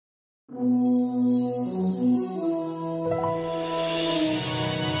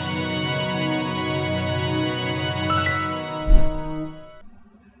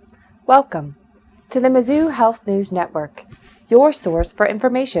Welcome to the Mizzou Health News Network, your source for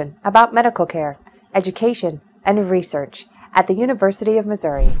information about medical care, education, and research at the University of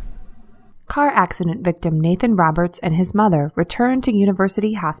Missouri. Car accident victim Nathan Roberts and his mother returned to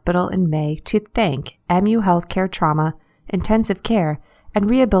University Hospital in May to thank MU Healthcare Trauma, Intensive Care, and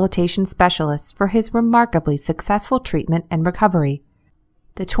Rehabilitation Specialists for his remarkably successful treatment and recovery.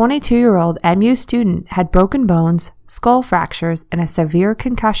 The 22-year-old MU student had broken bones, skull fractures, and a severe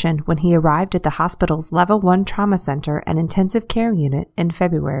concussion when he arrived at the hospital's Level 1 Trauma Center and Intensive Care Unit in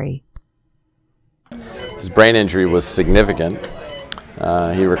February. His brain injury was significant.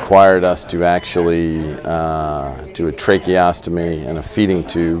 He required us to actually do a tracheostomy and a feeding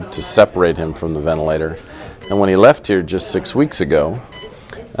tube to separate him from the ventilator. And when he left here just 6 weeks ago,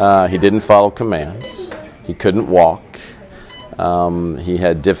 he didn't follow commands. He couldn't walk. He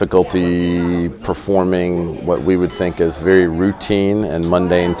had difficulty performing what we would think as very routine and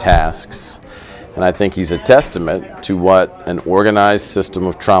mundane tasks. And I think he's a testament to what an organized system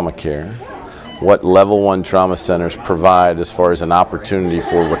of trauma care, what Level 1 trauma centers provide as far as an opportunity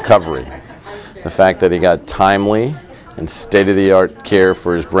for recovery. The fact that he got timely and state-of-the-art care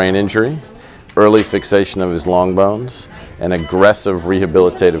for his brain injury, early fixation of his long bones, and aggressive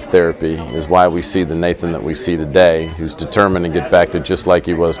rehabilitative therapy is why we see the Nathan that we see today, who's determined to get back to just like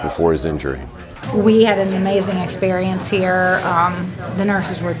he was before his injury. We had an amazing experience here. The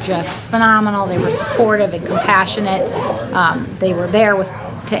nurses were just phenomenal. They were supportive and compassionate. They were there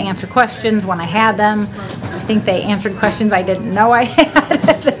to answer questions when I had them. I think they answered questions I didn't know I had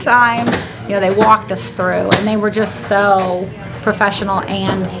at the time. You know, they walked us through, and they were just so professional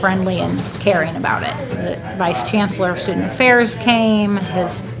and friendly and caring about it. The Vice Chancellor of Student Affairs came,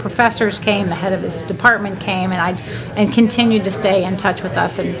 his professors came, the head of his department came, and continued to stay in touch with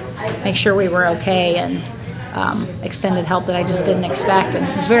us and make sure we were okay, and extended help that I just didn't expect, and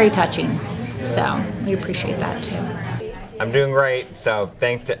it was very touching. So we appreciate that too. I'm doing great, so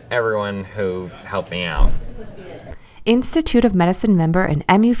thanks to everyone who helped me out. Institute of Medicine member and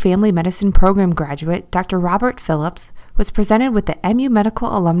MU Family Medicine Program graduate Dr. Robert Phillips was presented with the MU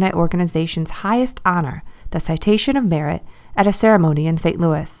Medical Alumni Organization's highest honor, the Citation of Merit, at a ceremony in St.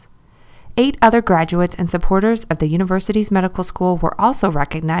 Louis. 8 other graduates and supporters of the university's medical school were also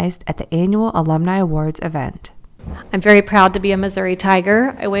recognized at the annual Alumni Awards event. I'm very proud to be a Missouri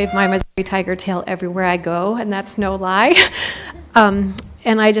Tiger. I wave my Missouri Tiger tail everywhere I go, and that's no lie.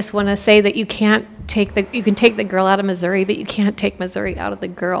 And I just want to say that you can take the girl out of Missouri, but you can't take Missouri out of the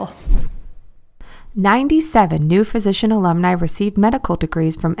girl. 97 new physician alumni received medical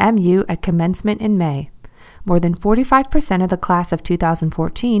degrees from MU at commencement in May. More than 45% of the class of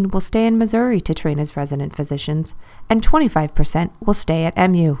 2014 will stay in Missouri to train as resident physicians, and 25% will stay at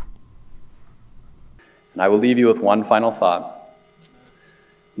MU. And I will leave you with one final thought.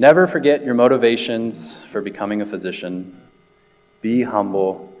 Never forget your motivations for becoming a physician. Be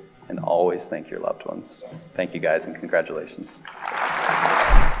humble and always thank your loved ones. Thank you guys, and congratulations.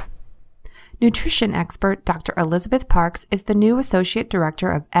 Nutrition expert Dr. Elizabeth Parks is the new Associate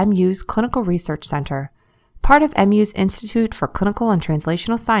Director of MU's Clinical Research Center. Part of MU's Institute for Clinical and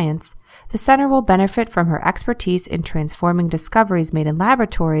Translational Science, the center will benefit from her expertise in transforming discoveries made in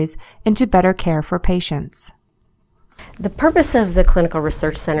laboratories into better care for patients. The purpose of the Clinical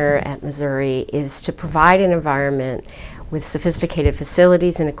Research Center at Missouri is to provide an environment with sophisticated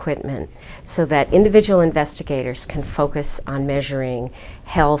facilities and equipment so that individual investigators can focus on measuring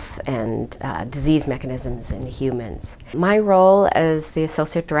health and disease mechanisms in humans. My role as the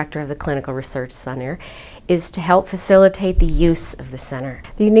Associate Director of the Clinical Research Center is to help facilitate the use of the center.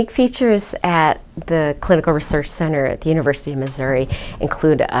 The unique features at the Clinical Research Center at the University of Missouri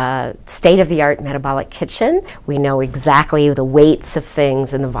include a state-of-the-art metabolic kitchen. We know exactly the weights of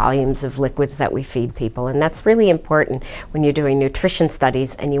things and the volumes of liquids that we feed people, and that's really important when you're doing nutrition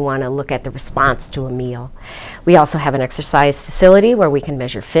studies and you want to look at the response to a meal. We also have an exercise facility where we can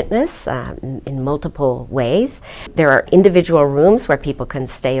measure fitness in multiple ways. There are individual rooms where people can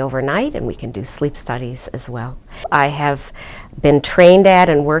stay overnight, and we can do sleep studies as well. I have been trained at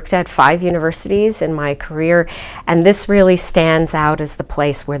and worked at 5 universities in my career, and this really stands out as the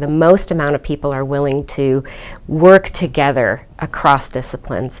place where the most amount of people are willing to work together across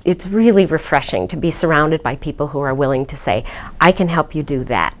disciplines. It's really refreshing to be surrounded by people who are willing to say, I can help you do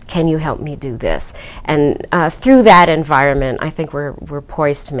that. Can you help me do this? And through that environment, I think we're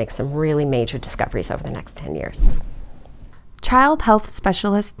poised to make some really major discoveries over the next 10 years. Child health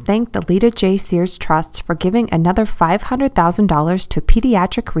specialists thank the Leda J. Sears Trust for giving another $500,000 to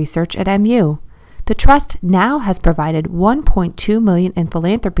pediatric research at MU. The Trust now has provided $1.2 million in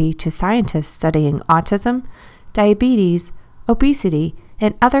philanthropy to scientists studying autism, diabetes, obesity,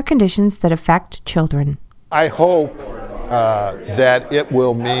 and other conditions that affect children. I hope that it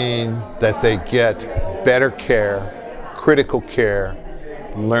will mean that they get better care, critical care,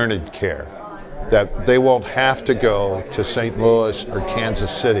 learned care, that they won't have to go to St. Louis or Kansas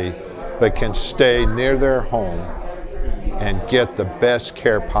City, but can stay near their home and get the best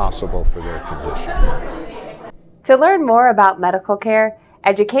care possible for their condition. To learn more about medical care,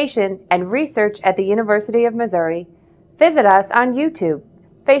 education, and research at the University of Missouri, visit us on YouTube,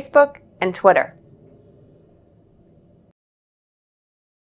 Facebook, and Twitter.